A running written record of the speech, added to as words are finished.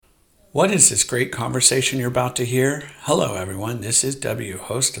What is this great conversation you're about to hear? Hello, everyone. This is W,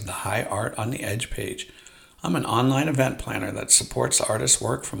 host of the High Art on the Edge page. I'm an online event planner that supports artists'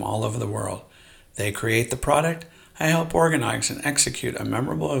 work from all over the world. They create the product. I help organize and execute a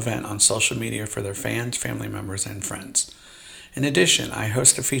memorable event on social media for their fans, family members, and friends. In addition, I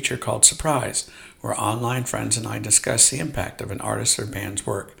host a feature called Surprise, where online friends and I discuss the impact of an artist or band's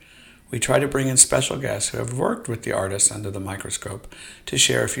work. We try to bring in special guests who have worked with the artist under the microscope to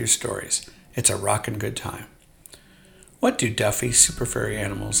share a few stories. It's a rockin' good time. What do Duffy, super furry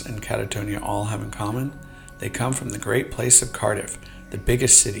animals, and Catatonia all have in common? They come from the great place of Cardiff, the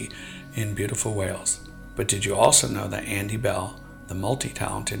biggest city in beautiful Wales. But did you also know that Andy Bell, the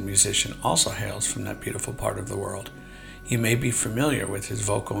multi-talented musician, also hails from that beautiful part of the world? You may be familiar with his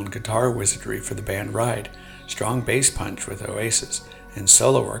vocal and guitar wizardry for the band Ride, strong bass punch with Oasis, and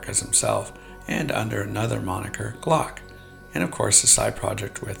solo work as himself, and under another moniker, Glock, and of course a side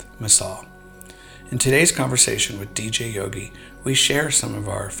project with Masal. In today's conversation with DJ Yogi, we share some of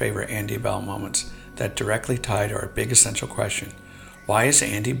our favorite Andy Bell moments that directly tie to our big essential question: why is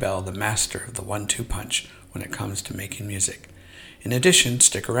Andy Bell the master of the 1-2 punch when it comes to making music? In addition,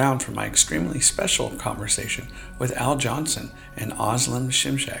 stick around for my extremely special conversation with Al Johnson and Özlem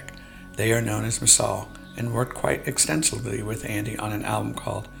Şimşek. They are known as Masal and worked quite extensively with Andy on an album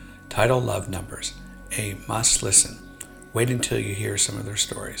called Title Love Numbers, a must listen. Wait until you hear some of their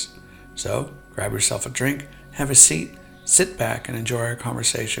stories. So, grab yourself a drink, have a seat, sit back, and enjoy our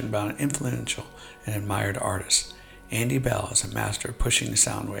conversation about an influential and admired artist. Andy Bell is a master of pushing the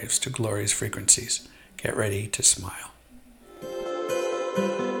sound waves to glorious frequencies. Get ready to smile.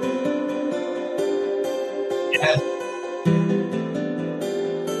 Yes.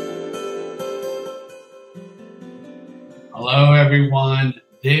 Hello, everyone.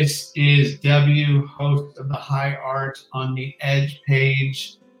 This is W, host of the High Art on the Edge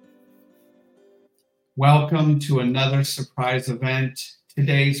page. Welcome to another surprise event.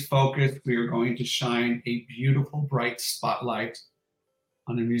 Today's focus, we are going to shine a beautiful, bright spotlight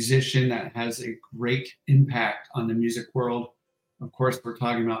on a musician that has a great impact on the music world. Of course, we're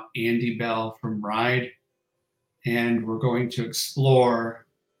talking about Andy Bell from Ride, and we're going to explore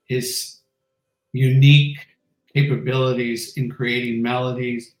his unique capabilities in creating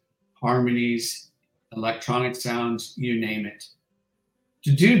melodies, harmonies, electronic sounds, you name it.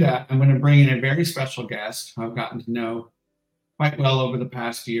 To do that, I'm going to bring in a very special guest who I've gotten to know quite well over the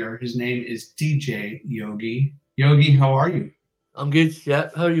past year. His name is DJ Yogi. Yogi, how are you? I'm good. Yeah.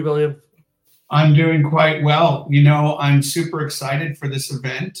 How are you, William? I'm doing quite well. You know, I'm super excited for this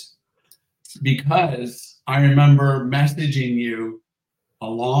event because I remember messaging you a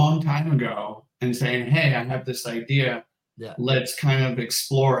long time ago and saying, hey, I have this idea. Yeah. Let's kind of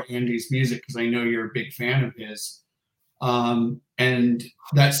explore Andy's music because I know you're a big fan of his. And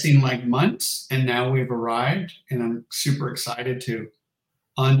that seemed like months, and now we've arrived, and I'm super excited to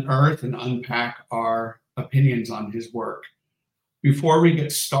unearth and unpack our opinions on his work. Before we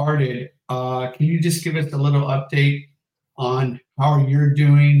get started, can you just give us a little update on how you're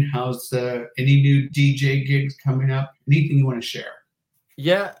doing? How's any new DJ gigs coming up? Anything you want to share?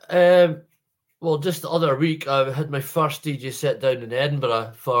 Yeah. Well, just the other week, I had my first DJ set down in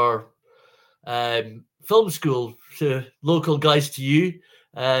Edinburgh for film school. So local guys to you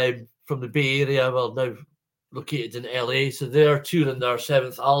from the Bay Area, well, now located in LA. So they're touring their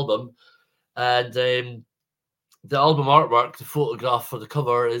 7th album. And the album artwork, the photograph for the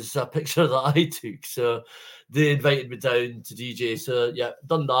cover, is a picture that I took. So they invited me down to DJ. So yeah,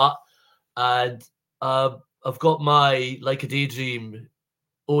 done that. And I've got my Like a Daydream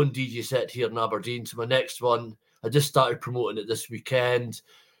own DJ set here in Aberdeen. So my next one, I just started promoting it this weekend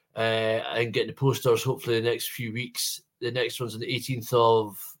and getting the posters hopefully the next few weeks. The next one's on the 18th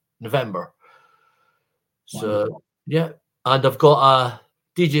of November. Wonderful. So yeah, and I've got a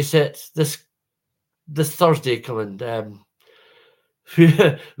DJ set this Thursday coming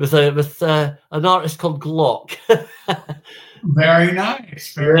with an artist called Glock. Very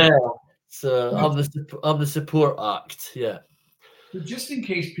nice. Very nice. So I'm the support act. Yeah. So just in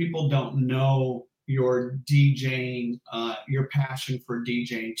case people don't know your DJing, your passion for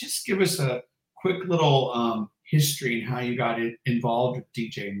DJing, just give us a quick little history and how you got involved with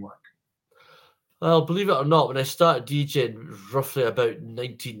DJing work. Well, believe it or not, when I started DJing roughly about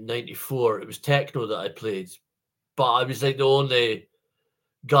 1994, it was techno that I played. But I was like the only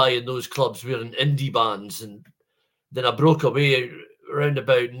guy in those clubs wearing indie bands. And then I broke away around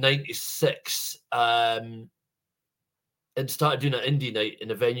about 96 and started doing an indie night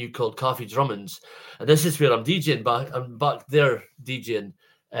in a venue called Coffee Drummond's. And this is where I'm DJing back. I'm back there DJing.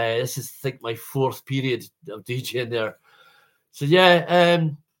 This is, I think, my 4th period of DJing there. So, yeah,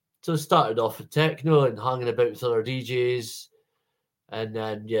 So I started off with techno and hanging about with other DJs, and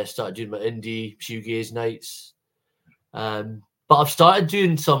then started doing my indie shoegaze nights. But I've started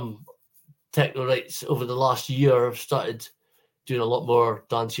doing some techno nights over the last year. I've started doing a lot more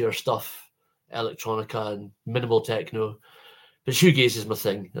dancier stuff, electronica and minimal techno. But shoegaze is my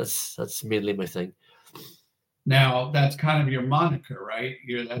thing. That's mainly my thing. Now, that's kind of your moniker, right?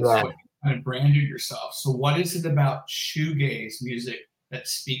 That's what you kind of branded yourself. So what is it about shoegaze music that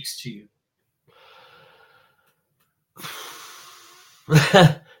speaks to you?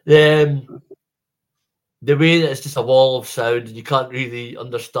 The way that it's just a wall of sound and you can't really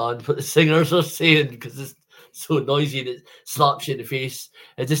understand what the singers are saying because it's so noisy and it slaps you in the face.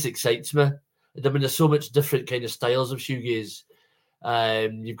 It just excites me. I mean, there's so much different kind of styles of shoegaze.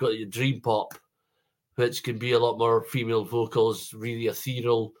 You've got your dream pop, which can be a lot more female vocals, really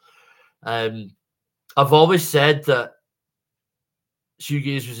ethereal. I've always said that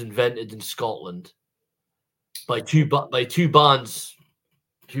shoegaze was invented in Scotland by two bands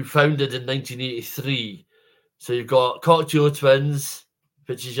who founded in 1983. So you've got Cocktail Twins,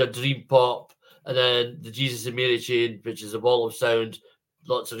 which is your dream pop, and then the Jesus and Mary Chain, which is a wall of sound,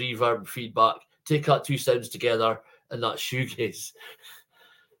 lots of reverb and feedback. Take that two sounds together, and that's shoegaze.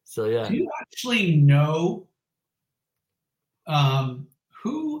 So yeah. Do you actually know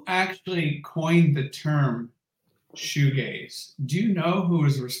who actually coined the term shoegaze? Do you know who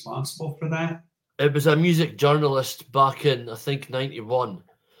was responsible for that? It was a music journalist back in, I think, 91.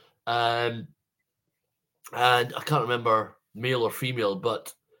 And I can't remember male or female,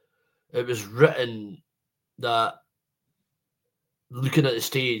 but it was written that looking at the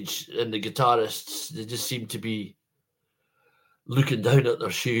stage and the guitarists, they just seemed to be looking down at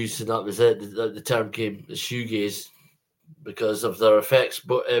their shoes, and that was it. The term came, the shoegaze, because of their effects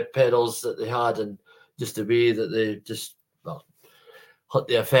pedals that they had and just the way that they just hit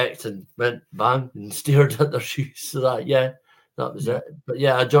the effect and went bang and stared at their shoes. So that was it. But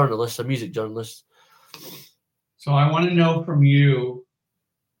yeah, a music journalist. So I want to know from you,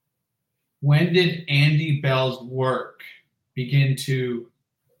 when did Andy Bell's work begin to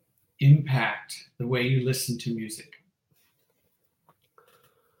impact the way you listen to music?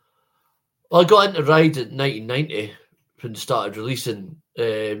 Well, I got into Ride in 1990 when they started releasing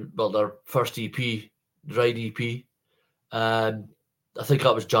their first EP, Ride EP. I think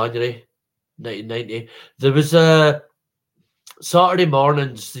that was January 1990. There was a Saturday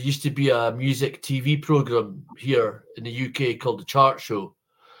mornings. There used to be a music TV program here in the UK called The Chart Show,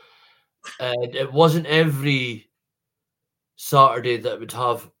 and it wasn't every Saturday that would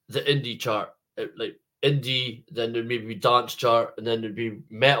have the indie chart, like indie. Then there'd maybe be dance chart, and then there'd be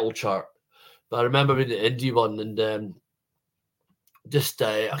metal chart. But I remember reading the indie one, and I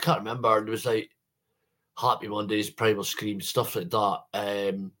can't remember. There was like Happy Mondays, Primal Scream, stuff like that.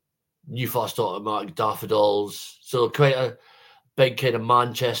 New Fast Automatic, Daffodils. So quite a big kind of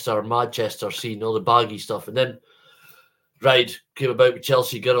Manchester scene, all the baggy stuff. And then Ride came about with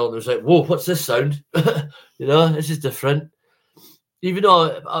Chelsea Girl, and it was like, whoa, what's this sound? This is different. Even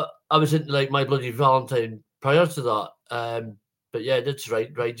though I was into like My Bloody Valentine prior to that. But yeah, that's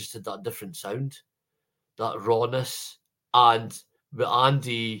right. Ride just had that different sound, that rawness. And with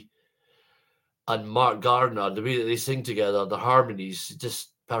Andy and Mark Gardner, the way that they sing together, the harmonies, just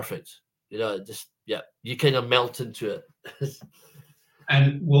perfect. You kind of melt into it.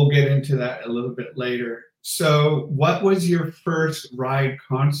 And we'll get into that a little bit later. So what was your first Ride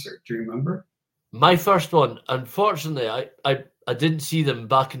concert? Do you remember? My first one, unfortunately, I didn't see them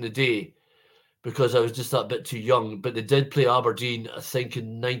back in the day because I was just that bit too young, but they did play Aberdeen, I think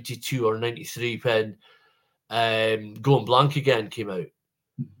in 92 or 93 when Going Blank Again came out.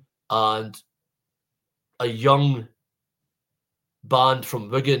 And a young band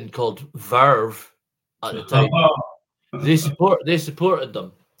from Wigan called Verve at the time, they supported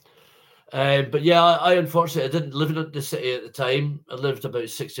them. But yeah, I unfortunately, I didn't live in the city at the time. I lived about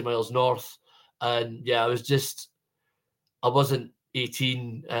 60 miles north. And yeah, I wasn't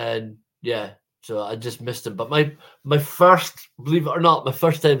 18, and yeah, so I just missed them. But my first, believe it or not, my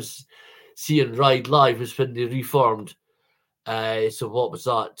first time seeing Ride live was when they reformed. So what was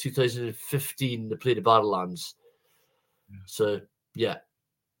that? 2015, they played the Badlands. Yeah. So yeah.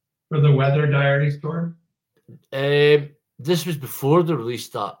 For the Weather Diaries tour? This was before they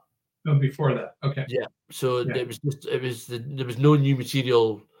released that. Oh, before that. Okay. Yeah. So there was no new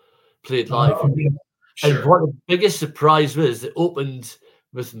material played live. Oh, yeah. Sure. And what the biggest surprise was, it opened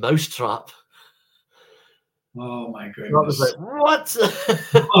with Mousetrap. Oh my goodness! That was like, what?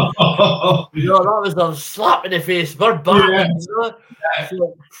 That was a slap in the face. We're back. Yeah.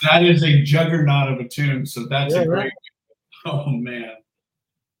 That is a juggernaut of a tune. So that's a great. Oh man!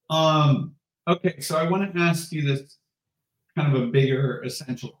 Okay, so I want to ask you this kind of a bigger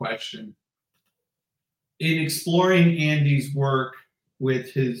essential question. In exploring Andy's work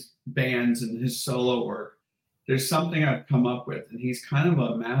with his bands and his solo work, there's something I've come up with, and he's kind of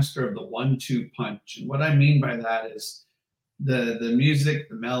a master of the 1-2 punch. And what I mean by that is the music,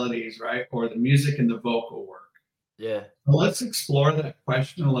 the melodies, right, or the music and the vocal work. Yeah. So let's explore that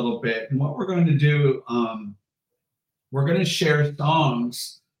question a little bit. And what we're going to do, we're going to share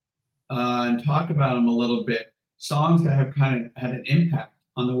songs and talk about them a little bit. Songs that have kind of had an impact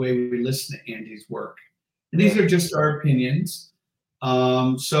on the way we listen to Andy's work. And these are just our opinions.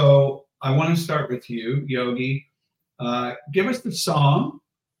 So I want to start with you, Yogi. Give us the song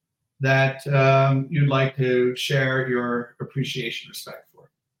that you'd like to share your appreciation, respect for.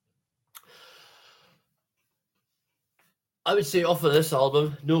 I would say off of this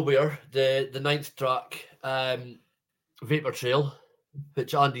album, Nowhere, the 9th track, Vapor Trail,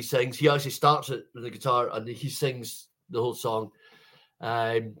 which Andy sings. He actually starts it with the guitar and he sings the whole song.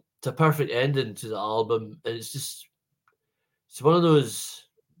 It's a perfect ending to the album. And it's one of those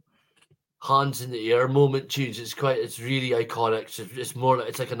hands in the air moment tunes. It's really iconic. It's more like,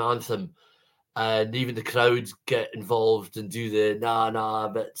 it's like an anthem. And even the crowds get involved and do the nah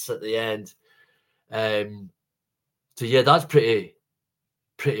bits at the end. So yeah, that's pretty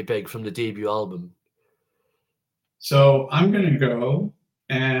big from the debut album. So I'm going to go,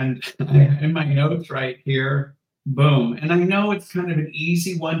 and in my notes right here, boom. And I know it's kind of an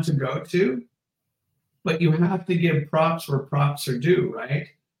easy one to go to, but you have to give props where props are due, right?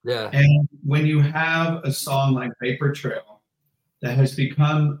 Yeah. And when you have a song like Vapor Trail that has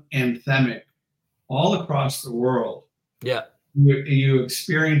become anthemic all across the world, yeah, you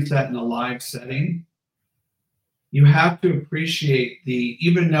experience that in a live setting, you have to appreciate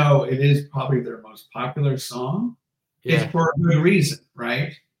even though it is probably their most popular song, it's for a good reason,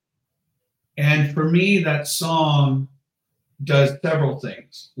 right? And for me, that song does several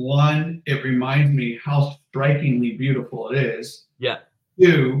things. One, it reminds me how strikingly beautiful it is. Yeah.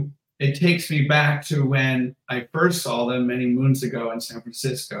 2, it takes me back to when I first saw them many moons ago in San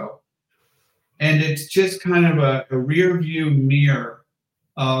Francisco. And it's just kind of a rear view mirror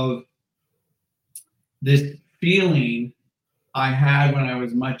of this feeling I had when I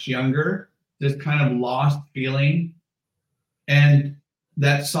was much younger, this kind of lost feeling. And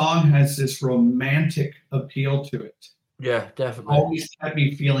that song has this romantic appeal to it. Yeah, definitely. Always had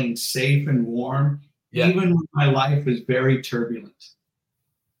me feeling safe and warm, even when my life was very turbulent.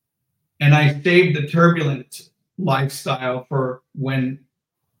 And I saved the turbulent lifestyle for when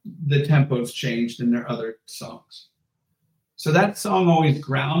the tempos changed in their other songs. So that song always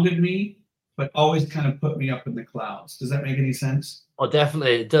grounded me, but always kind of put me up in the clouds. Does that make any sense? Oh,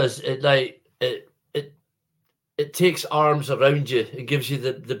 definitely it does. It takes arms around you and gives you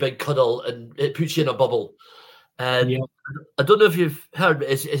the big cuddle, and it puts you in a bubble. And I don't know if you've heard, but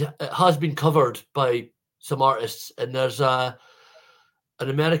it has been covered by some artists. And there's an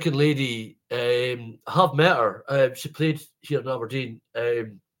American lady, I have met her. She played here in Aberdeen.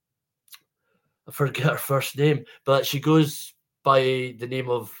 I forget her first name, but she goes by the name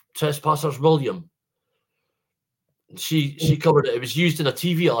of Trespassers William. She covered it. It was used in a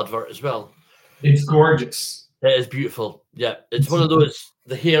TV advert as well. It's gorgeous. It is beautiful. Yeah, it's one of those,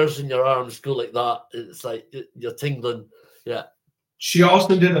 the hairs in your arms go like that. It's like you're tingling. Yeah. She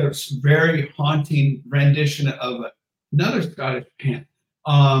also did a very haunting rendition of another Scottish band,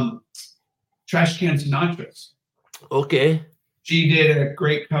 Trash Can Sinatra's. Okay. She did a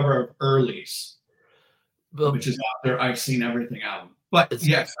great cover of Early's, which is out there. I've seen everything album. But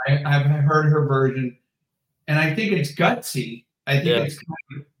yes, I've heard her version. And I think it's gutsy. I think it's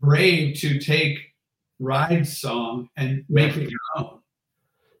kind of brave to take Ride's song and make it your own.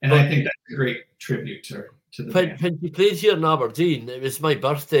 And I think that's a great tribute to the band. When she played here in Aberdeen, it was my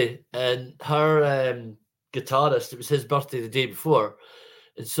birthday, and her guitarist, it was his birthday the day before.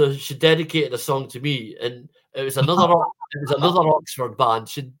 And so she dedicated a song to me, and it was another Oxford band.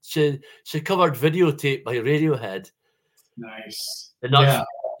 She covered Videotape by Radiohead. Nice. And that's,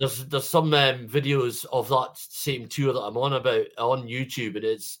 there's some videos of that same tour that I'm on about on YouTube, and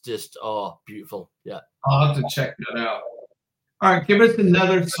it's just beautiful. Yeah, I'll have to check that out. All right, give us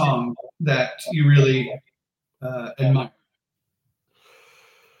another song that you really admire.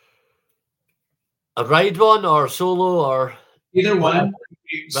 A Ride one or solo or either one.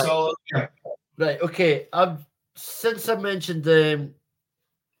 Solo. Yeah. Right. Okay. Since I mentioned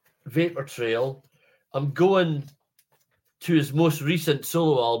Vapor Trail, I'm going to his most recent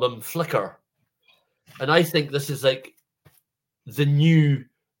solo album, Flicker. And I think this is like the new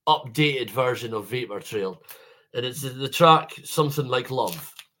updated version of Vapor Trail. And it's the track Something Like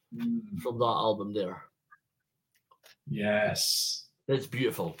Love. from that album there. Yes. It's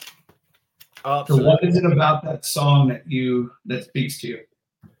beautiful. Absolutely. So what is it about that song that speaks to you?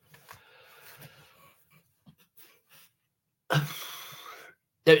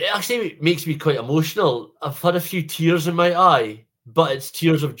 It actually makes me quite emotional. I've had a few tears in my eye, but it's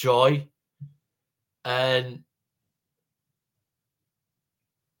tears of joy. And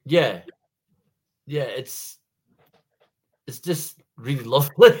yeah, it's just really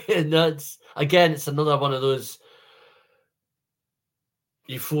lovely. And that's, again, it's another one of those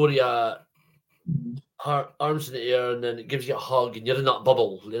euphoria, arms in the air, and then it gives you a hug, and you're in that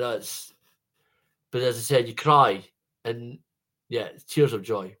bubble. You know, but as I said, you cry, and yeah, it's tears of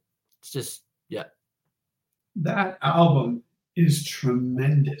joy. It's just, yeah. That album is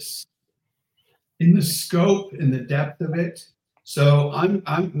tremendous in the scope and the depth of it. So I'm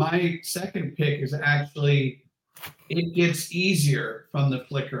my second pick is actually It Gets Easier from the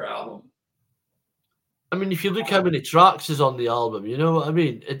Flicker album. I mean, if you look how many tracks is on the album, you know what I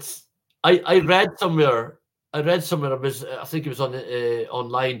mean? It's I read somewhere, I think it was on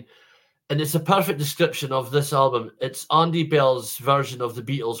online, and it's a perfect description of this album. It's Andy Bell's version of the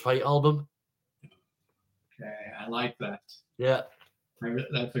Beatles' White Album. Okay, I like that. Yeah.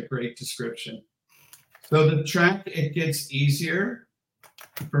 That's a great description. So the track It Gets Easier,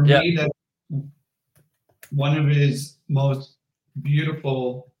 for me, that's one of his most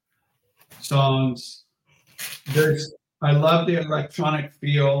beautiful songs. I love the electronic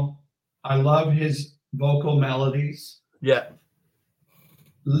feel. I love his vocal melodies. Yeah.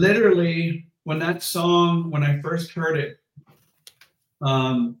 Literally, when I first heard it,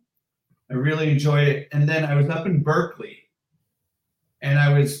 I really enjoyed it. And then I was up in Berkeley, and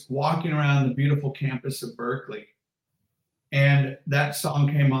I was walking around the beautiful campus of Berkeley, and that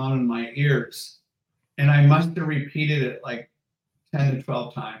song came on in my ears, and I must have repeated it like 10 to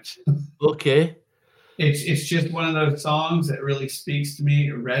 12 times. Okay. It's just one of those songs that really speaks to me.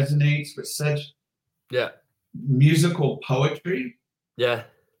 It resonates with such musical poetry. Yeah.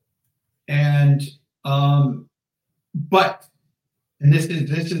 And but this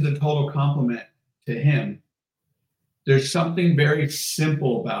is a total compliment to him. There's something very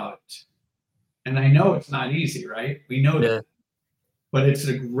simple about it. And I know it's not easy, right? We know that. But it's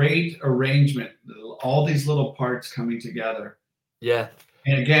a great arrangement. All these little parts coming together. Yeah.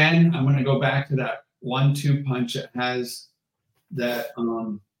 And again, I'm going to go back to that 1-2 punch. It has that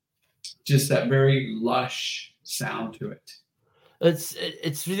just that very lush sound to it.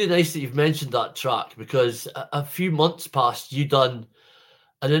 It's really nice that you've mentioned that track, because a few months past you done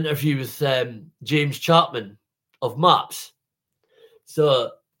an interview with James Chapman of Maps. So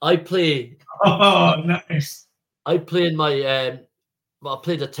I play. Oh, nice! I play in my. I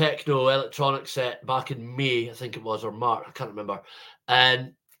played a techno electronic set back in May, I think it was, or March, I can't remember.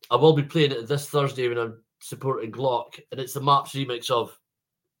 And I will be playing it this Thursday when I'm supporting Glock, and it's the Maps remix of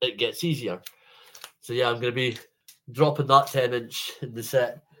It Gets Easier. So yeah, I'm going to be dropping that 10-inch in the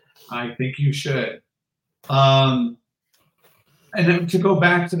set. I think you should. And then to go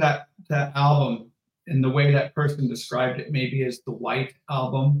back to that album and the way that person described it, maybe as the White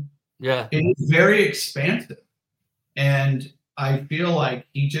Album. Yeah. It is very expansive. And I feel like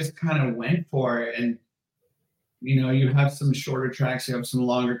he just kind of went for it. And, you know, you have some shorter tracks, you have some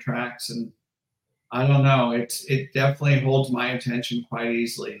longer tracks, and I don't know. It definitely holds my attention quite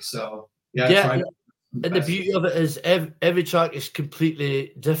easily. So yeah. And the beauty of it is every track is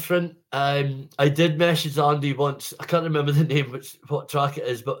completely different. I did message Andy once. I can't remember the name, what track it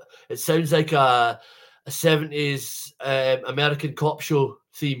is, but it sounds like a 70s American cop show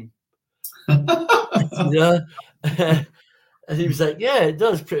theme. Yeah. And he was like, yeah, it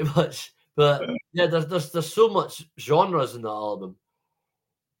does pretty much. But yeah, there's so much genres in that album.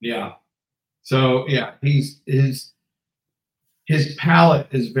 Yeah. So yeah, his palette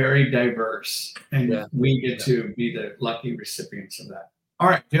is very diverse, and we get to be the lucky recipients of that. All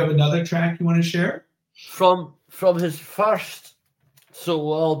right, do you have another track you want to share? From his first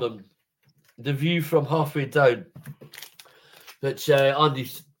solo album, The View from Halfway Down, which Andy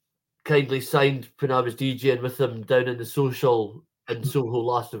kindly signed when I was DJing with him down in the Social in Soho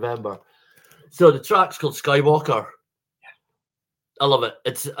last November. So the track's called Skywalker. I love it.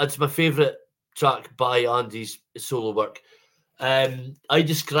 It's my favourite track by Andy's solo work. I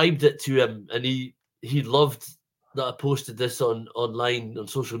described it to him, and he loved that I posted this online on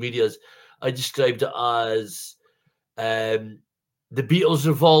social medias. I described it as the Beatles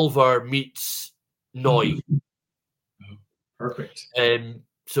Revolver meets Noi. Perfect.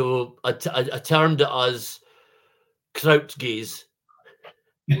 So I termed it as Kraut gaze.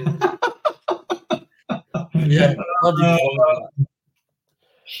 Yeah.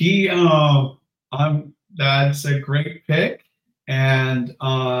 That's a great pick, and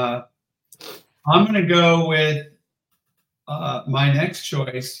I'm gonna go with my next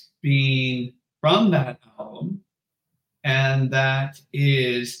choice being from that album, and that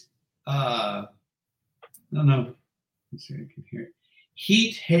is no, let's see if I can hear it.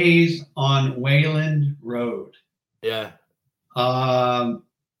 Heat Haze on Wayland Road. Yeah. I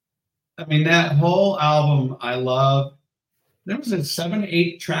mean, that whole album I love. There was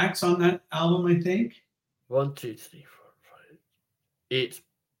 7-8 tracks on that album, I think. 1, 2, 3, 4, 5, 8.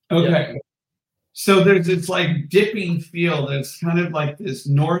 Okay. Yep. So there's this like dipping feel that's kind of like this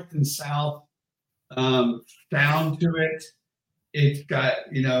north and south sound to it. It's got,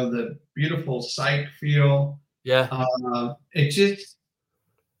 the beautiful psych feel. Yeah.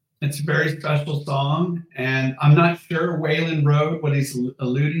 It's a very special song. And I'm not sure Wayland Road, what he's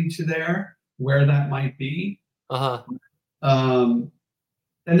alluding to there, where that might be. Uh-huh.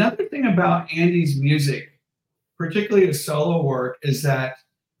 Another thing about Andy's music, particularly his solo work, is that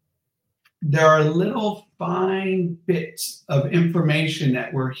there are little fine bits of information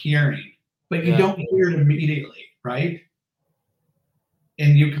that we're hearing, but you don't hear it immediately, right?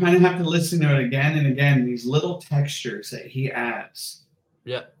 And you kind of have to listen to it again and again, these little textures that he adds.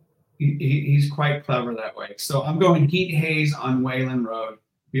 Yeah. He's quite clever that way. So I'm going Heat Haze on Wayland Road.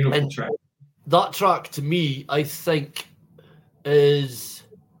 Beautiful track. That track, to me, I think, it's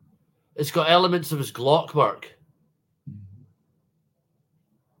got elements of his Glock work.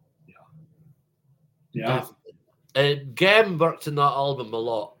 Yeah. Gem worked in that album a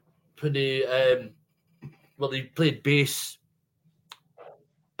lot. When he played bass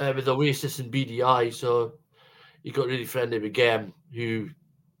with Oasis and BDI, so he got really friendly with Gem, who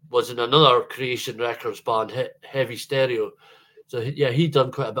was in another Creation Records band, Heavy Stereo. So he'd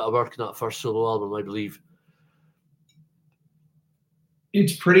done quite a bit of work in that first solo album, I believe.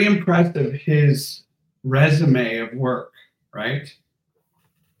 It's pretty impressive, his resume of work, right?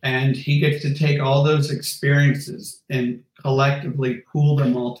 And he gets to take all those experiences and collectively pool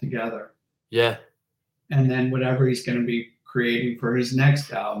them all together. Yeah. And then whatever he's going to be creating for his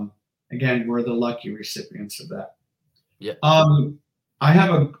next album, again, we're the lucky recipients of that. Yeah. I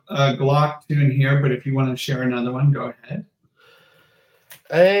have a Glock tune here, but if you want to share another one, go ahead.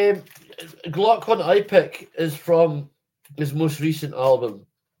 Glock one I pick is from his most recent album,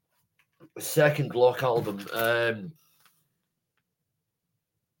 second Glock album.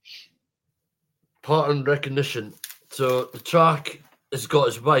 Pattern Recognition. So the track has got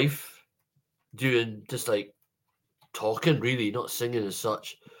his wife doing just like talking, really, not singing as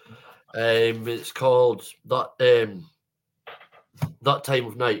such. It's called That Time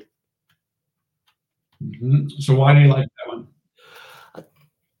of Night. Mm-hmm. So why do you like that one?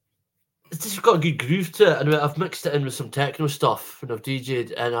 It's just got a good groove to it, and I've mixed it in with some techno stuff when I've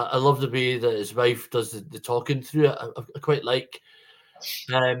DJ'd, and I love the way that his wife does the talking through it. I quite like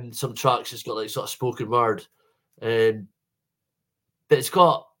some tracks. It's got like sort of spoken word, but it's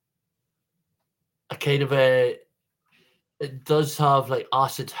got a kind of it does have like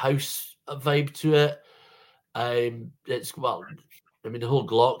acid house vibe to it. It's the whole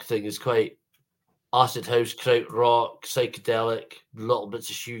Glock thing is quite acid house, krautrock, psychedelic, little bits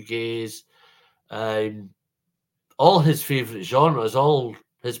of shoegaze. All his favorite genres, all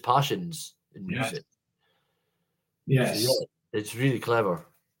his passions in music. Yes. So, it's really clever.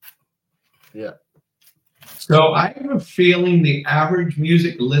 Yeah. So I have a feeling the average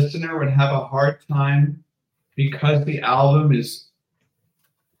music listener would have a hard time because the album it's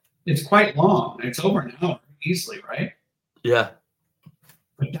quite long. It's over an hour easily, right? Yeah.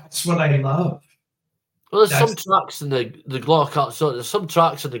 But that's what I love. Well, there's some tracks in the Glock. So there's some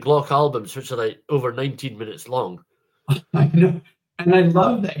tracks in the Glock albums which are like over 19 minutes long. I know, and I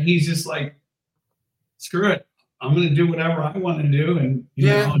love that he's just like, screw it, I'm going to do whatever I want to do, and you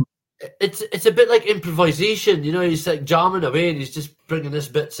know. It's a bit like improvisation, He's like jamming away, and he's just bringing his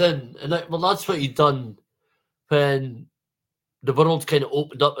bits in, and that's what he'd done when the world kind of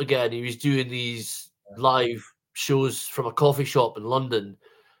opened up again. He was doing these live shows from a coffee shop in London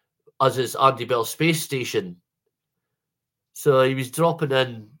as his Andy Bell Space Station. So he was dropping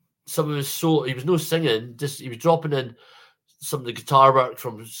in some of his he was no singing, he was dropping in some of the guitar work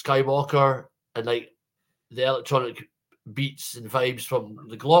from Skywalker and like the electronic beats and vibes from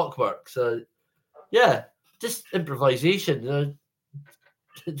the Glock work. So yeah, just improvisation.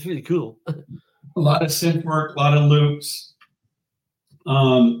 It's really cool. A lot of synth work, a lot of loops.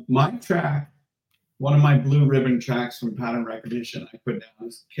 My track, one of my blue ribbon tracks from Pattern Recognition I put down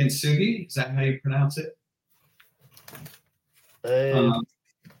is Kintsugi. Is that how you pronounce it?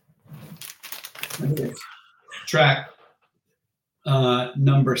 Track.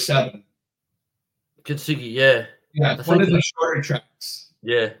 number 7. Kintsugi, yeah. Yeah, it's one of the shorter tracks.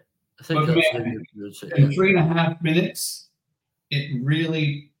 Yeah, I think But that's man, in 3.5 minutes, it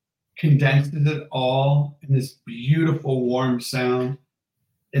really condenses it all in this beautiful warm sound.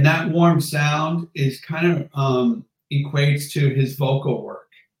 And that warm sound is kind of equates to his vocal work.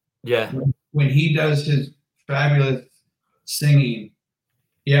 Yeah. When he does his fabulous singing,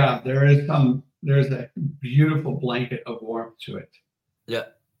 yeah, there's a beautiful blanket of warmth to it. Yeah.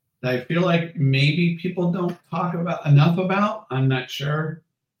 That I feel like maybe people don't talk about enough about. I'm not sure.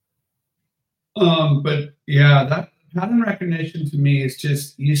 But yeah, that pattern recognition to me is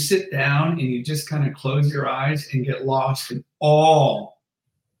just you sit down and you just kind of close your eyes and get lost in all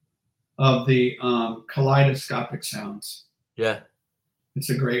of the kaleidoscopic sounds. Yeah.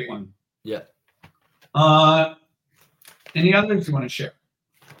 It's a great one. Yeah. Any others you want to share?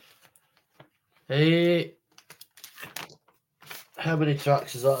 Hey, how many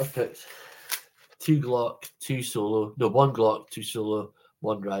tracks is that I've picked? 2 Glock, 2 solo. No, 1 Glock, 2 solo,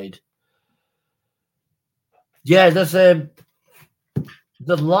 1 ride. Yeah, there's the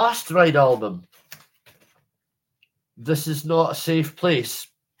last Ride album. This is not a safe place.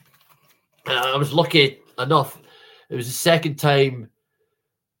 I was lucky enough. It was the second time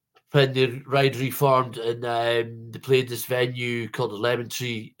when the Ride reformed, and they played this venue called the Lemon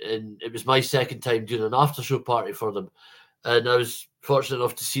Tree, and it was my second time doing an after show party for them. And I was fortunate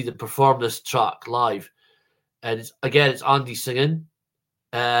enough to see them perform this track live. And it's Andy singing,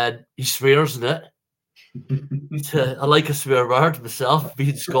 and he swears in it. I like a swear word myself,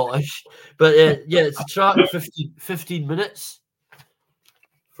 being Scottish. But yeah, it's a track 15 minutes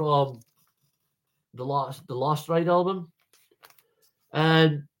from the last Ride album,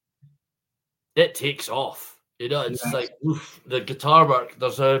 and it takes off. You know, it's like the guitar work.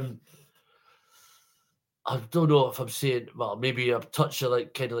 There's I don't know if I'm saying, well, maybe a touch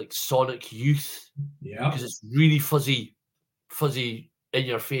of kind of Sonic Youth. Yeah. Because it's really fuzzy in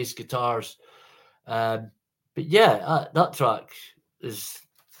your face guitars. But yeah, that track is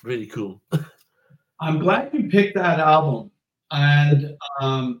really cool. I'm glad you picked that album. And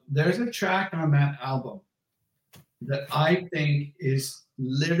there's a track on that album that I think is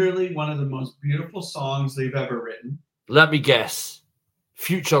literally one of the most beautiful songs they've ever written. Let me guess.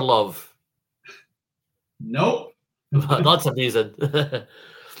 Future Love. Nope. That's amazing.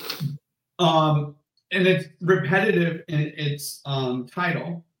 And it's repetitive in its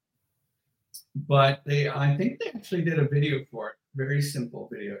title, but I think they actually did a video for it. Very simple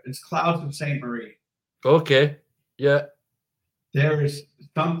video. It's Clouds of St. Marie. Okay. Yeah. There is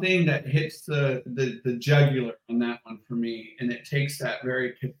something that hits the jugular on that one for me, and it takes that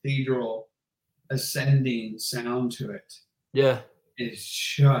very cathedral ascending sound to it. Yeah. It's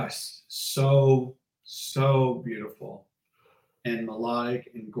just so beautiful and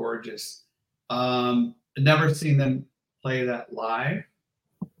melodic and gorgeous. I've never seen them play that live.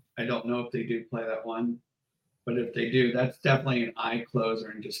 I don't know if they do play that one, but if they do, that's definitely an eye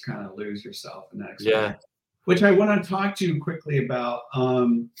closer and just kind of lose yourself in that experience. Yeah. Which I want to talk to you quickly about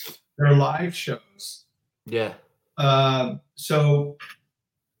their live shows. Yeah. So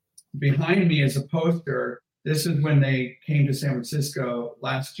behind me is a poster. This is when they came to San Francisco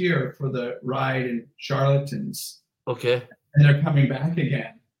last year for the Ride in Charlatans. Okay. And they're coming back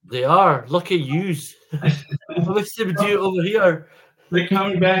again. They are. Lucky yous. I wish they would do it over here. They're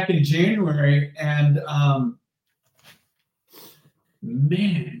coming back in January, and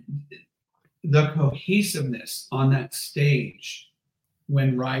man, the cohesiveness on that stage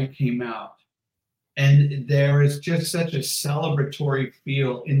when Ride came out. And there is just such a celebratory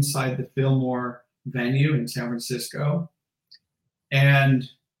feel inside the Fillmore venue in San Francisco. And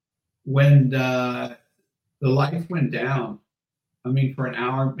when the lights went down, I mean, for an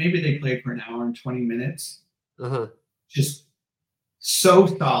hour, maybe they played for an hour and 20 minutes. Just so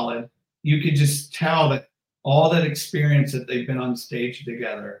solid. You could just tell that all that experience that they've been on stage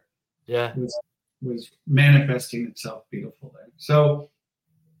together was manifesting itself beautifully. So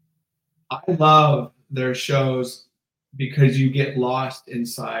I love their shows because you get lost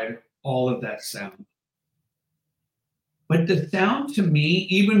inside all of that sound. But the sound to me,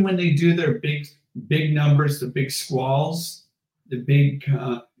 even when they do their big numbers, the big squalls, the big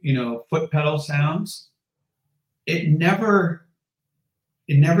foot pedal sounds, it never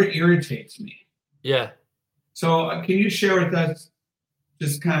irritates me. Yeah. So can you share with us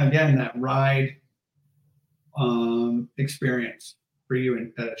just kind of again that Ride experience for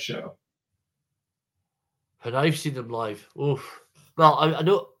you at a show? When I've seen them live, oof. Well, I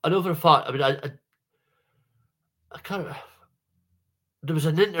know for a fact. I mean, I kind of. There was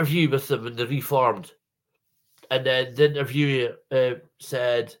an interview with them when they reformed, And then the interviewer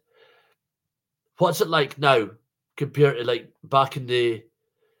said, "What's it like now compared to like back in the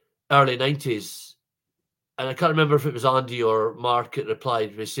early 90s?" And I can't remember if it was Andy or Mark that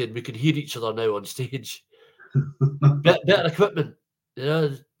replied by saying, "We can hear each other now on stage." Better equipment, you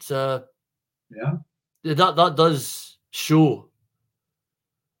know. It's Yeah. that does show.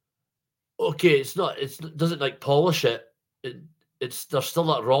 Okay, it's not. It doesn't like polish it. It's there's still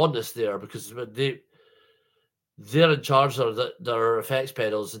that rawness there because they're in charge of their effects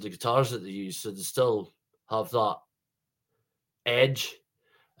pedals and the guitars that they use, so they still have that edge.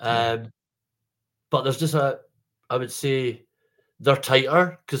 But there's just I would say they're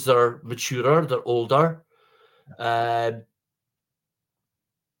tighter because they're maturer, they're older. Yeah,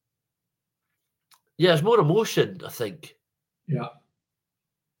 there's more emotion, I think. Yeah.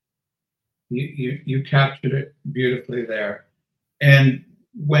 You captured it beautifully there. And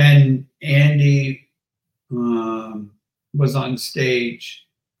when Andy was on stage,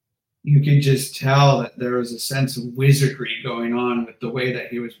 you could just tell that there was a sense of wizardry going on with the way that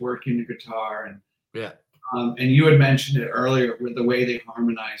he was working the guitar. And yeah. And you had mentioned it earlier with the way they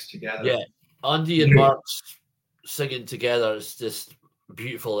harmonize together. Yeah. Andy and Mark's singing together is just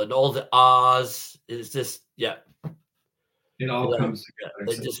beautiful. And all the ahs is just, yeah. It all comes together.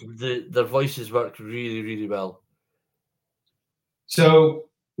 It just, their voices work really, really well. So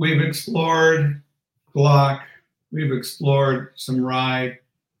we've explored Glock, we've explored some Ride,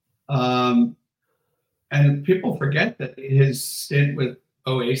 and people forget that his stint with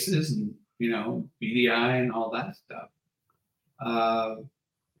Oasis and BDI and all that stuff.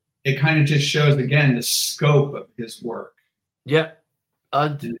 It kind of just shows again the scope of his work. Yeah,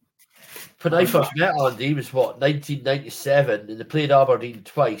 and when I first met Andy, he was 1997, and they played Aberdeen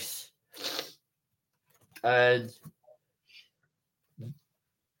twice, and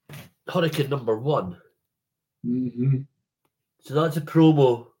Hurricane number 1. Mm-hmm. So that's a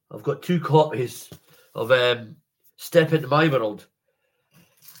promo. I've got 2 copies of Step Into My World,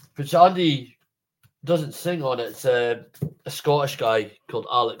 which Andy doesn't sing on it. It's a Scottish guy called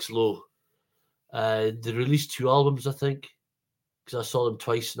Alex Lowe. They released 2 albums, I think, because I saw them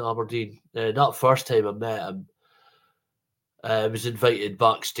twice in Aberdeen. That first time I met him, I was invited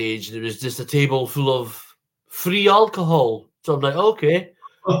backstage, and it was just a table full of free alcohol. So I'm like, okay.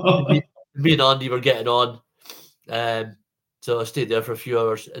 Me and Andy were getting on. So I stayed there for a few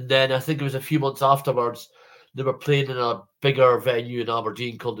hours. And then I think it was a few months afterwards, they were playing in a bigger venue in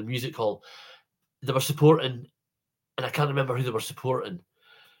Aberdeen called the Music Hall. They were supporting, and I can't remember who they were supporting,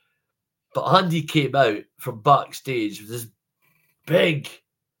 but Andy came out from backstage with this big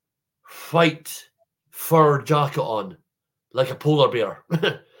white fur jacket on, like a polar bear.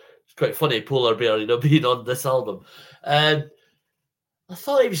 It's quite funny, polar bear, being on this album. And I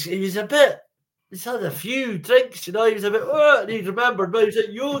thought he was a bit, he's had a few drinks, he was a bit, and he remembered me. He was like,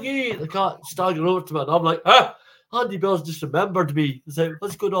 Yogi, the cat staggered over to me, and I'm like, Andy Bell's just remembered me. He's like,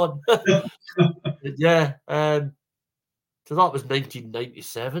 what's going on? Yeah. So that was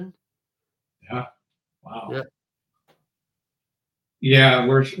 1997. Yeah. Wow. Yeah. Yeah,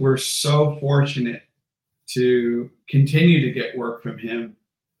 we're so fortunate to continue to get work from him,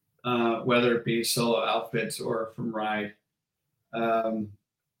 whether it be solo outfits or from Ride.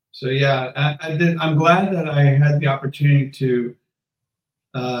 So yeah, I'm glad that I had the opportunity to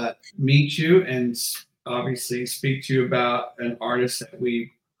meet you and obviously speak to you about an artist that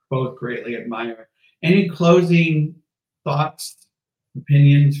we both greatly admire. Any closing thoughts,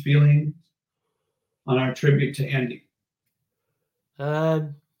 opinions, feelings on our tribute to Andy?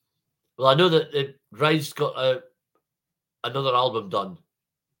 Well, I know that Ride's got another album done.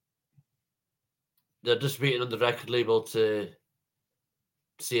 They're just waiting on the record label to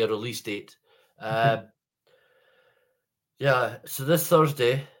say a release date. Yeah, so this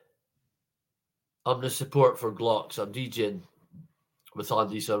Thursday, I'm the support for Glock, so I'm DJing with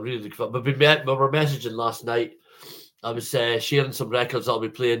Andy, so I'm really looking forward. But we were messaging last night. I was sharing some records I'll be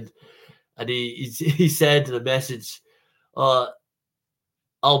playing, and he said in a message,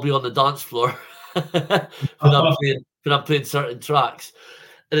 I'll be on the dance floor when I'm playing certain tracks.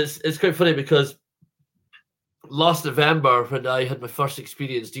 And it's quite funny because last November, when I had my first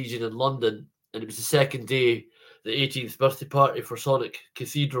experience DJing in London, and it was the second day, the 18th birthday party for Sonic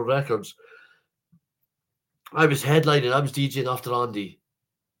Cathedral Records, I was headlining, I was DJing after Andy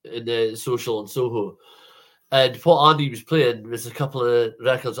in the Social in Soho. And what Andy was playing was a couple of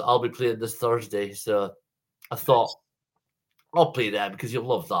records that I'll be playing this Thursday. So I thought, I'll play them because you'll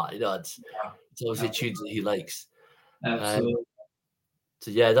love that. It's obviously tunes that he likes. Absolutely.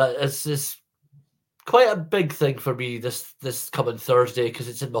 So yeah, that is quite a big thing for me this coming Thursday because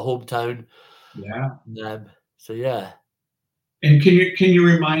it's in my hometown. Yeah. So yeah. And can you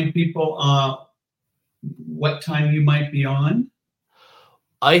remind people what time you might be on?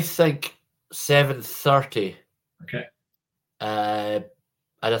 I think 7:30. Okay. And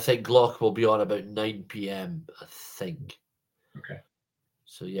I think Glock will be on about 9 p.m. I think. Okay.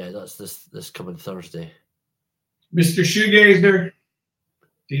 So yeah, that's this coming Thursday. Mr. Shoegazer,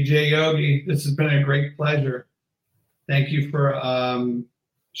 DJ Yogi, this has been a great pleasure. Thank you for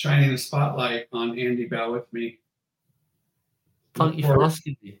shining the spotlight on Andy Bell with me. Thank you for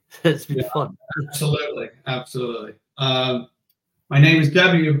asking me. It's been fun. Absolutely. My name is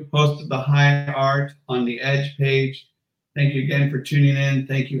W, host of the High Art on the Edge page. Thank you again for tuning in.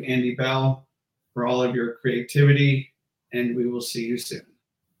 Thank you, Andy Bell, for all of your creativity, and we will see you soon.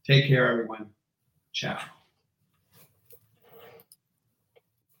 Take care, everyone. Ciao.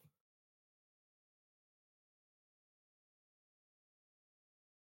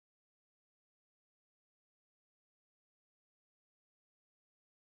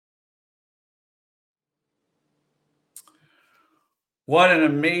 What an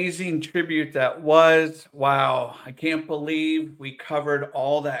amazing tribute that was. Wow. I can't believe we covered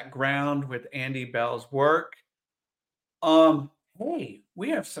all that ground with Andy Bell's work. Hey, we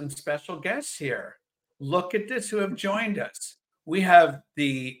have some special guests here. Look at this who have joined us. We have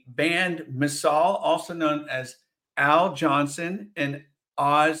the band Misal, also known as Al Johnson and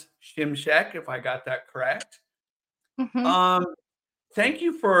Oz Shimshek, if I got that correct. Mm-hmm. Thank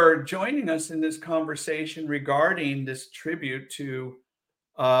you for joining us in this conversation regarding this tribute to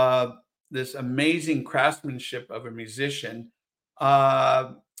this amazing craftsmanship of a musician.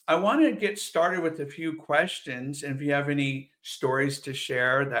 I want to get started with a few questions, and if you have any stories to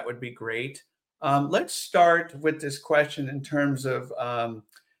share, that would be great. Let's start with this question in terms of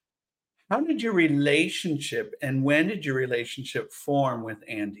how did your relationship and when did your relationship form with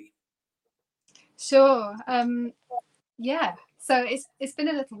Andy? Sure. Yeah. So it's been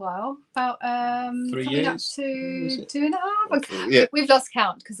a little while, about 3 coming up years. to 2.5. Yeah. We've lost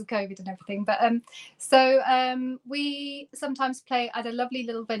count because of COVID and everything. But we sometimes play at a lovely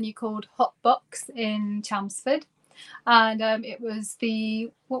little venue called Hot Box in Chelmsford, and it was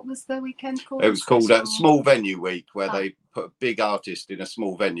what was the weekend called? It was called a Small Venue Week, where they put a big artist in a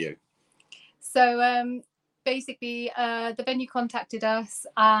small venue. So basically, the venue contacted us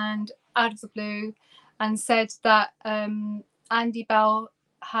and out of the blue and said that Andy Bell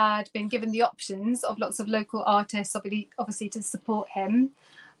had been given the options of lots of local artists, obviously to support him,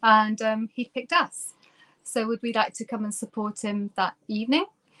 and he picked us. So would we like to come and support him that evening?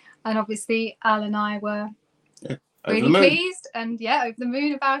 And obviously Al and I were really pleased and over the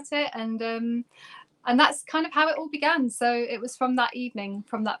moon about it, and that's kind of how it all began. So it was from that evening,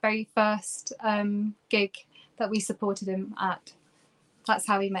 from that very first gig that we supported him at. That's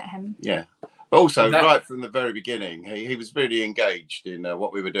how we met him. Yeah. Also, right from the very beginning, he was really engaged in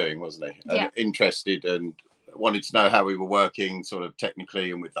what we were doing, wasn't he? Yeah. Interested and wanted to know how we were working, sort of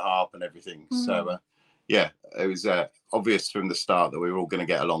technically and with the harp and everything. Mm. So, it was obvious from the start that we were all going to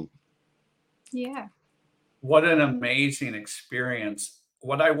get along. Yeah. What an amazing experience.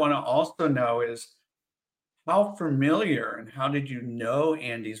 What I want to also know is how familiar and how did you know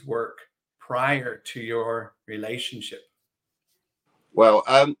Andy's work prior to your relationship? Well,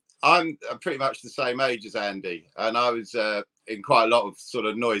 I'm pretty much the same age as Andy, and I was in quite a lot of sort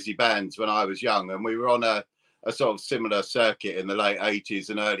of noisy bands when I was young, and we were on a sort of similar circuit in the late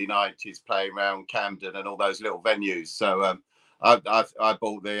 80s and early 90s, playing around Camden and all those little venues. So I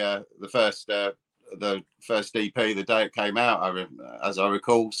bought the first EP the day it came out, as I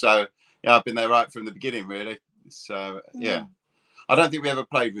recall. So yeah, I've been there right from the beginning, really. So yeah. I don't think we ever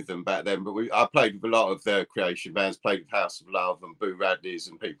played with them back then, but I played with a lot of their creation bands, played with House of Love and Boo Radley's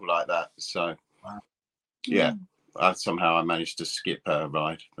and people like that. So, yeah, somehow I managed to skip a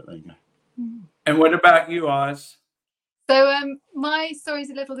ride, but there you go. And what about you, Oz? So my story's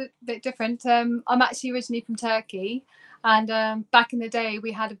a little bit different. I'm actually originally from Turkey, and back in the day,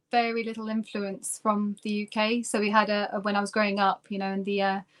 we had a very little influence from the UK. So we had when I was growing up, in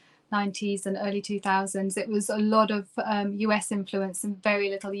the 90s and early 2000s, it was a lot of US influence and very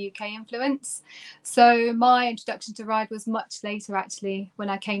little UK influence. So my introduction to Ride was much later, actually, when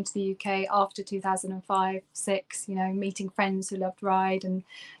I came to the UK after 2005-06, meeting friends who loved Ride and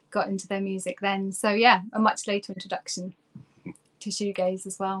got into their music then. So yeah, a much later introduction to shoegaze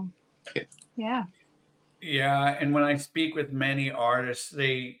as well. Yeah. Yeah, and when I speak with many artists,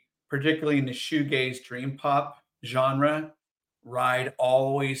 they, particularly in the shoegaze dream pop genre, Ride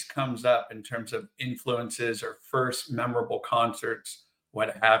always comes up in terms of influences or first memorable concerts,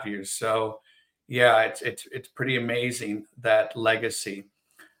 what have you. So, yeah, it's pretty amazing, that legacy.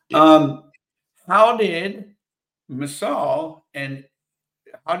 Yeah. How did Masal, and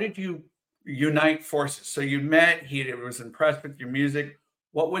how did you unite forces? So you met, he was impressed with your music.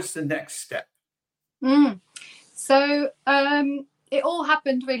 What was the next step? So it all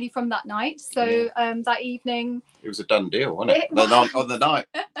happened really from that night. So that evening, it was a done deal, wasn't it? On the night.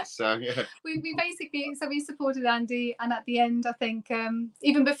 So yeah, we basically, so we supported Andy, and at the end, I think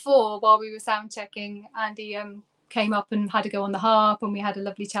even before, while we were sound checking, Andy came up and had a go on the harp, and we had a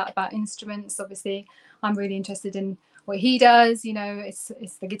lovely chat about instruments. Obviously, I'm really interested in what he does. You know, it's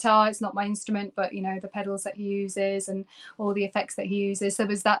the guitar, it's not my instrument, but you know, the pedals that he uses and all the effects that he uses. So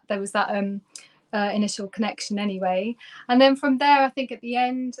there was that initial connection anyway. And then from there, I think at the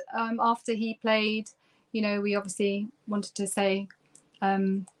end, after he played, you know, we obviously wanted to say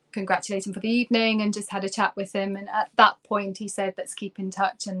congratulate him for the evening and just had a chat with him. And at that point he said, let's keep in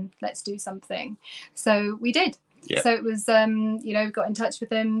touch and let's do something. So we did. So it was you know, got in touch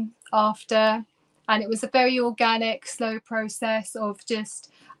with him after, and it was a very organic, slow process of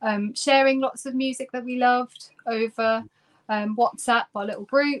just sharing lots of music that we loved over WhatsApp, our little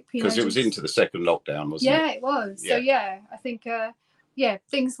group, because it was into the second lockdown, wasn't it? Yeah, it was. So I think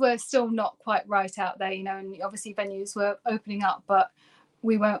things were still not quite right out there, you know, and obviously venues were opening up, but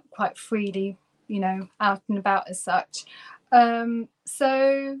we weren't quite freely, you know, out and about as such.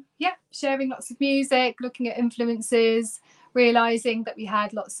 So sharing lots of music, looking at influences, realizing that we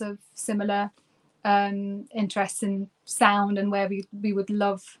had lots of similar interests in sound and where we would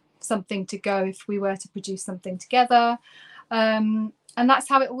love something to go if we were to produce something together. And that's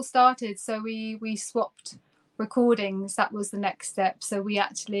how it all started. So we swapped recordings. That was the next step. So we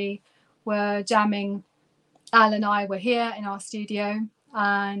actually were jamming. Al and I were here in our studio,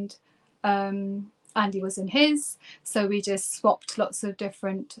 and Andy was in his. So we just swapped lots of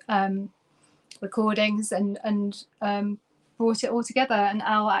different recordings and brought it all together. And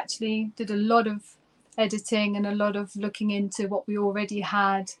Al actually did a lot of editing and a lot of looking into what we already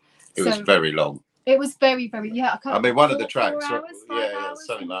had. It was very long. It was very, very, I mean, one of the tracks, 4 hours, 5 hours,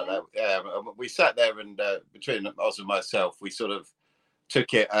 something like that. Yeah, we sat there and between Oz and myself, we sort of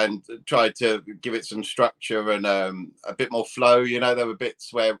took it and tried to give it some structure and a bit more flow. You know, there were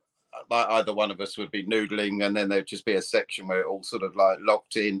bits where like either one of us would be noodling, and then there'd just be a section where it all sort of like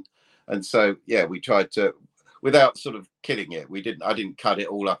locked in. And so, we tried to, without sort of killing it, I didn't cut it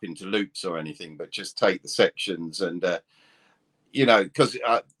all up into loops or anything, but just take the sections and, you know, because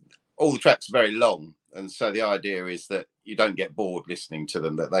all the tracks are very long. And so the idea is that you don't get bored listening to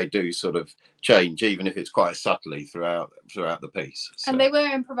them, that they do sort of change, even if it's quite subtly throughout the piece. So. And they were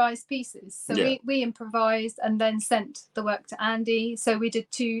improvised pieces. So we improvised and then sent the work to Andy. So we did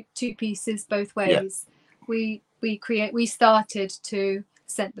two pieces both ways. Yeah. We started to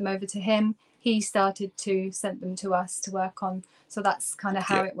send them over to him. He started to send them to us to work on. So that's kind of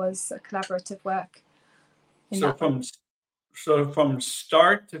how it was, a collaborative work. So from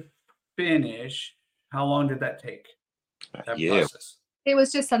start to finish, how long did that take? That process? It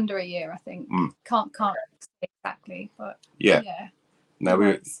was just under a year, I think. Can't say exactly, but No,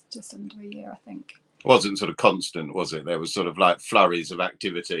 it was just under a year, I think. It wasn't sort of constant, was it? There was sort of like flurries of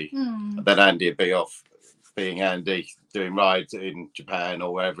activity. Then Andy would be off, being Andy, doing rides in Japan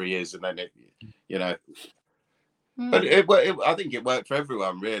or wherever he is, and then it, you know. But I think it worked for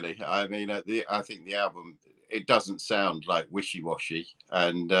everyone, really. I mean, I think the album, it doesn't sound like wishy-washy,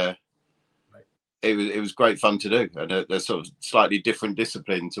 and it was great fun to do, and a sort of slightly different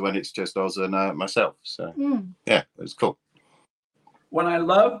discipline to when it's just Oz and myself. So it was cool. When I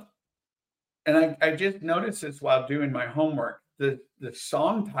love, and I just noticed this while doing my homework, the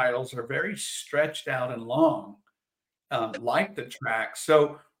song titles are very stretched out and long, like the track.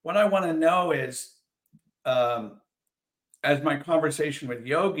 So what I want to know is, as my conversation with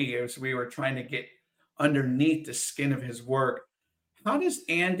Yogi, as we were trying to get underneath the skin of his work, how does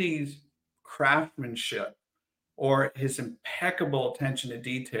Andy's craftsmanship or his impeccable attention to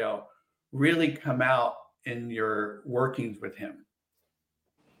detail really come out in your workings with him?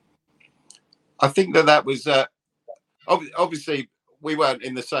 I think that was obviously we weren't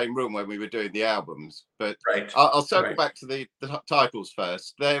in the same room when we were doing the albums, but I'll circle back to the titles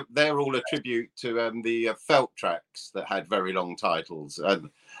first. They're all a tribute to the felt tracks that had very long titles, and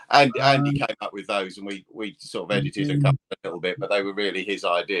Andy came up with those, and we sort of edited a couple a little bit, but they were really his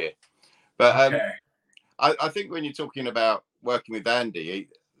idea. But I think when you're talking about working with Andy,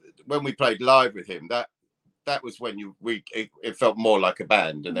 when we played live with him, that was when it felt more like a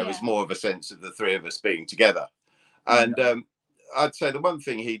band, and there was more of a sense of the three of us being together. And I'd say the one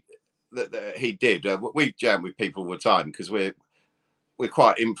thing he did, we jam with people all the time because we're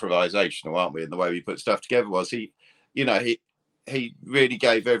quite improvisational, aren't we? In the way we put stuff together, was he he really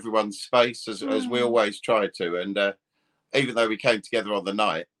gave everyone space, as we always try to. And even though we came together on the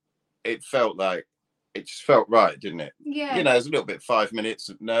night, it felt like it just felt right, didn't it? Yeah. You know, there's a little bit 5 minutes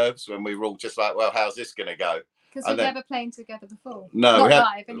of nerves when we were all just like, well, how's this going to go? Because we've never played together before. No, Not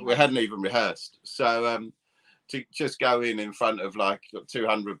live, anyway. We hadn't even rehearsed. So to just go in front of like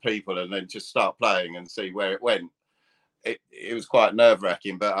 200 people and then just start playing and see where it went, it was quite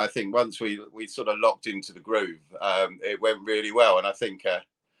nerve-wracking. But I think once we sort of locked into the groove, it went really well. And I think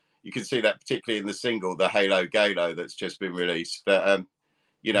you can see that particularly in the single, the Halo Galo, that's just been released. That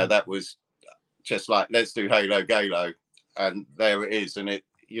you know, that was just like, let's do Halo Galo, and there it is. And it,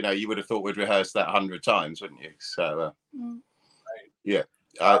 you know, you would have thought we'd rehearsed that 100 times, wouldn't you? So yeah,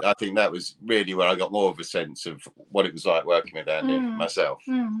 I think that was really where I got more of a sense of what it was like working with Andy myself.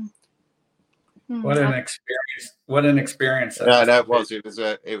 What an experience! What an experience! That was. It was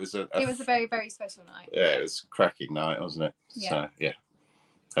a very, very special night. Yeah, it was a cracking night, wasn't it? Yeah. So yeah,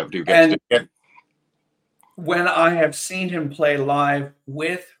 hopefully we get to do it again. When I have seen him play live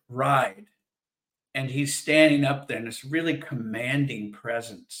with Ride, and he's standing up there in this really commanding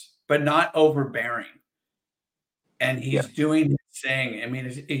presence, but not overbearing, and he's doing his thing. I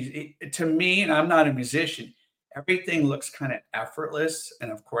mean, to me, and I'm not a musician, everything looks kind of effortless,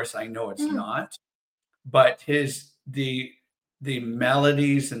 and of course I know it's not, but the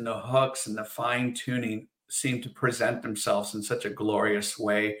melodies and the hooks and the fine tuning seem to present themselves in such a glorious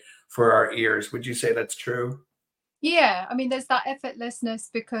way for our ears. Would you say that's true? Yeah, I mean, there's that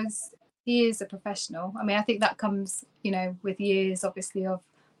effortlessness because he is a professional. I mean, I think that comes, you know, with years obviously of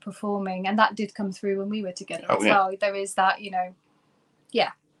performing, and that did come through when we were together as well. There is that, you know,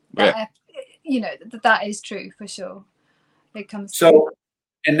 you know, that is true for sure. It comes so,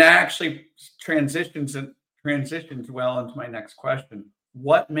 and that actually transitions well into my next question.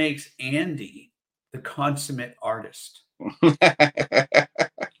 What makes Andy the consummate artist?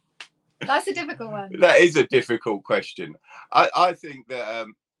 That's a difficult one. That is a difficult question. I think that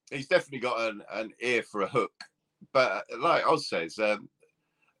he's definitely got an ear for a hook, but like Oz says, that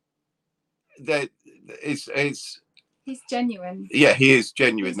it's he's genuine. Yeah, he is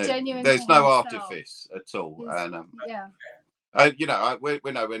genuine. He's genuine. There's no himself. artifice at all. And you know, we're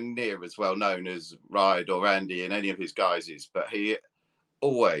nowhere near as well known as Ride or Andy in any of his guises, but he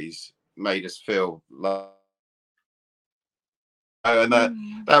always made us feel like. And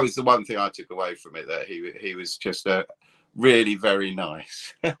that was the one thing I took away from it, that he was just really very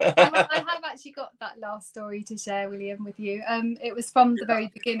nice. I have actually got that last story to share, William, with you. It was from the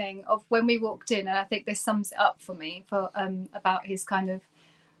very beginning of when we walked in, and I think this sums it up for me for about his kind of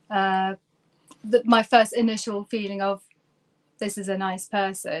my first initial feeling of this is a nice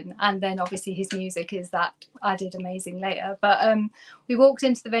person, and then obviously his music is that added amazing later. But we walked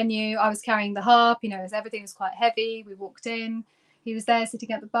into the venue. I was carrying the harp, you know, everything was quite heavy. We walked in. He was there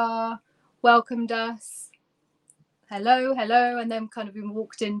sitting at the bar, welcomed us. Hello, and then kind of we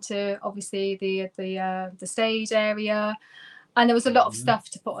walked into obviously the stage area, and there was a lot of stuff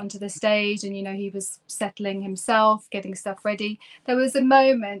to put onto the stage, and you know, he was settling himself, getting stuff ready. There was a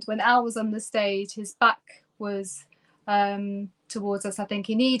moment when Al was on the stage, his back was towards us. I think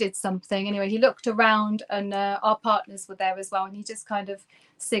he needed something. Anyway, he looked around, and our partners were there as well, and he just kind of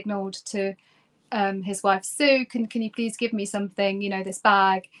signaled to his wife Sue, can you please give me something, you know, this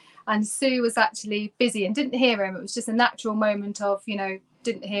bag. And Sue was actually busy and didn't hear him. It was just a natural moment of, you know,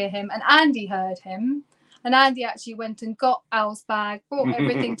 didn't hear him. And Andy heard him. And Andy actually went and got Al's bag, brought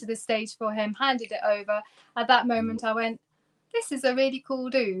everything to the stage for him, handed it over. At that moment, I went, this is a really cool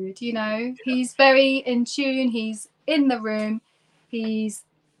dude, you know. He's very in tune. He's in the room. He's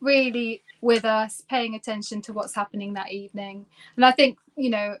really with us, paying attention to what's happening that evening. And I think, you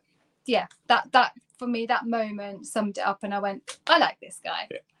know, yeah, that for me, that moment summed it up. And I went, I like this guy.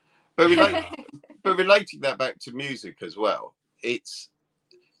 Yeah. But relating that back to music as well, it's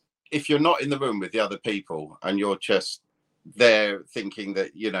if you're not in the room with the other people and you're just there thinking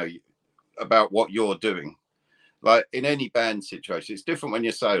that, you know, about what you're doing, like in any band situation, it's different when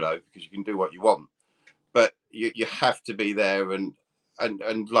you're solo because you can do what you want, but you have to be there and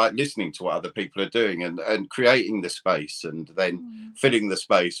like listening to what other people are doing and creating the space and then filling the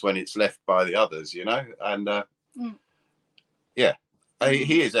space when it's left by the others, you know. And yeah,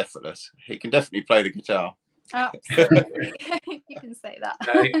 he is effortless. He can definitely play the guitar. Absolutely. You can say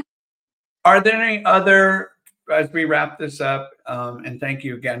that. Are there any other, as we wrap this up, and thank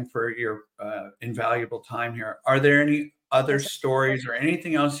you again for your invaluable time here, are there any other stories or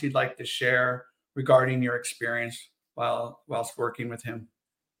anything else you'd like to share regarding your experience whilst working with him?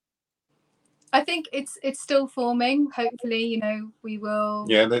 I think it's still forming. Hopefully, you know, we will.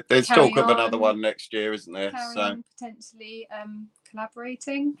 Yeah, there's talk of another on, one next year, isn't there? Carry So on potentially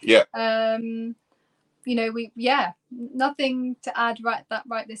collaborating. yeah. You know, nothing to add right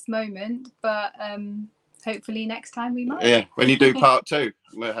this moment, but hopefully next time we might. Yeah, when you do part 2,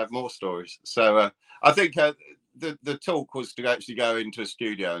 we'll have more stories. So I think the talk was to actually go into a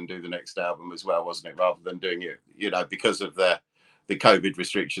studio and do the next album as well, wasn't it? Rather than doing it, you know, because of the COVID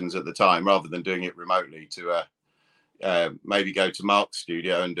restrictions at the time, rather than doing it remotely, to maybe go to Mark's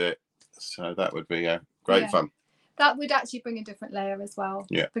studio and do it. So that would be great fun. That would actually bring a different layer as well.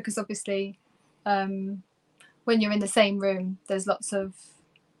 Yeah. Because obviously, when you're in the same room, there's lots of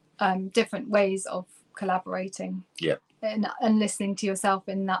different ways of collaborating. Yeah. And listening to yourself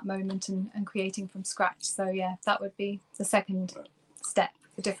in that moment and creating from scratch. So yeah, that would be the second step,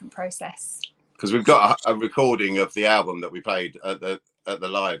 a different process. Because we've got a recording of the album that we played at the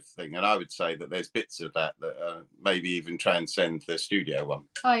live thing, and I would say that there's bits of that maybe even transcend the studio one.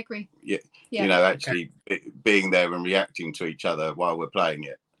 I agree. Yeah. You know, actually being there and reacting to each other while we're playing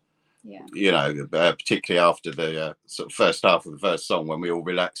it. Yeah. You know, particularly after the sort of first half of the first song, when we all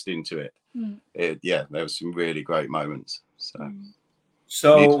relaxed into it. There was some really great moments.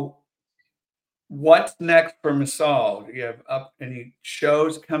 So what's next for Missal? Do you have any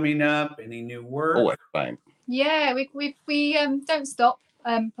shows coming up? Any new work? Always playing. Yeah, we don't stop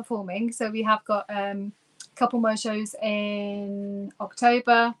performing. So we have got a couple more shows in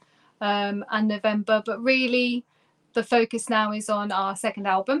October and November, but really the focus now is on our second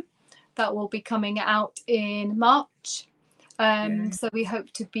album that will be coming out in March. So we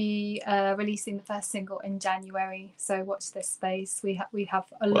hope to be releasing the first single in January. So watch this space. We have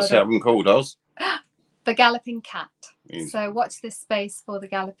a lot. What's the album called, Oz? The Galloping Cat. Easy. So watch this space for the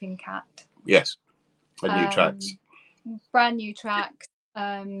Galloping Cat. Yes, and new tracks. Brand new tracks.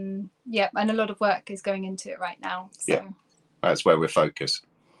 And a lot of work is going into it right now. So. Yeah, that's where we're focused.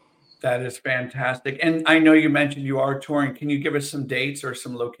 That is fantastic. And I know you mentioned you are touring. Can you give us some dates or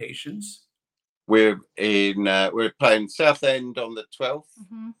some locations? We're playing Southend on the 12th,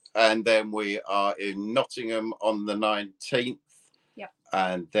 and then we are in Nottingham on the 19th. Yep.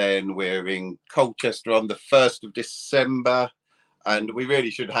 And then we're in Colchester on the 1st of December. And we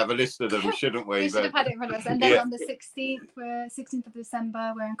really should have a list of them, shouldn't we? We should have had it in front of us. And then on the 16th of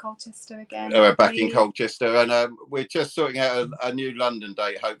December, we're in Colchester again. We're back in Colchester, and we're just sorting out a new London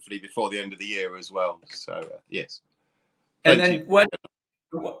date, hopefully before the end of the year as well. So yes. And then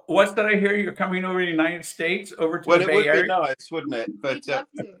what's that I hear? You're coming over to the United States, over to the Bay Area? It would be nice, wouldn't it? But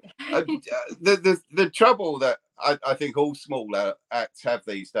the trouble that I think all small acts have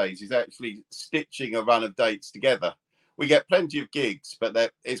these days is actually stitching a run of dates together. We get plenty of gigs,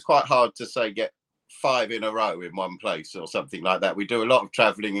 but it's quite hard to say get 5 in a row in one place or something like that. We do a lot of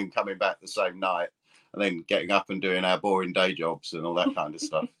traveling and coming back the same night, and then getting up and doing our boring day jobs and all that kind of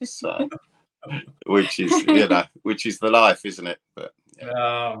stuff. So, which is the life, isn't it? But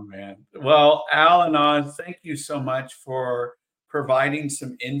oh man. Well, Al and Oz, thank you so much for providing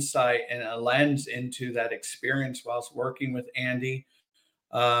some insight and a lens into that experience whilst working with Andy.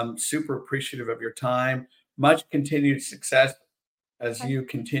 Super appreciative of your time. Much continued success as you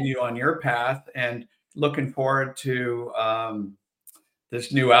continue on your path, and looking forward to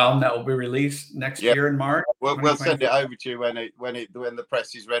this new album that will be released next year in March. We'll send it over to you when the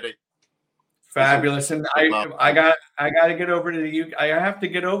press is ready. Fabulous. And I got to get over to the UK. I have to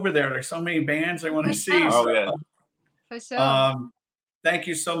get over there. There's so many bands I want to see. For sure. Thank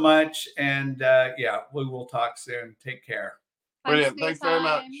you so much. And we will talk soon. Take care. Brilliant. Thanks very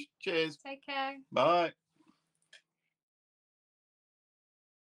much. Cheers. Take care. Bye.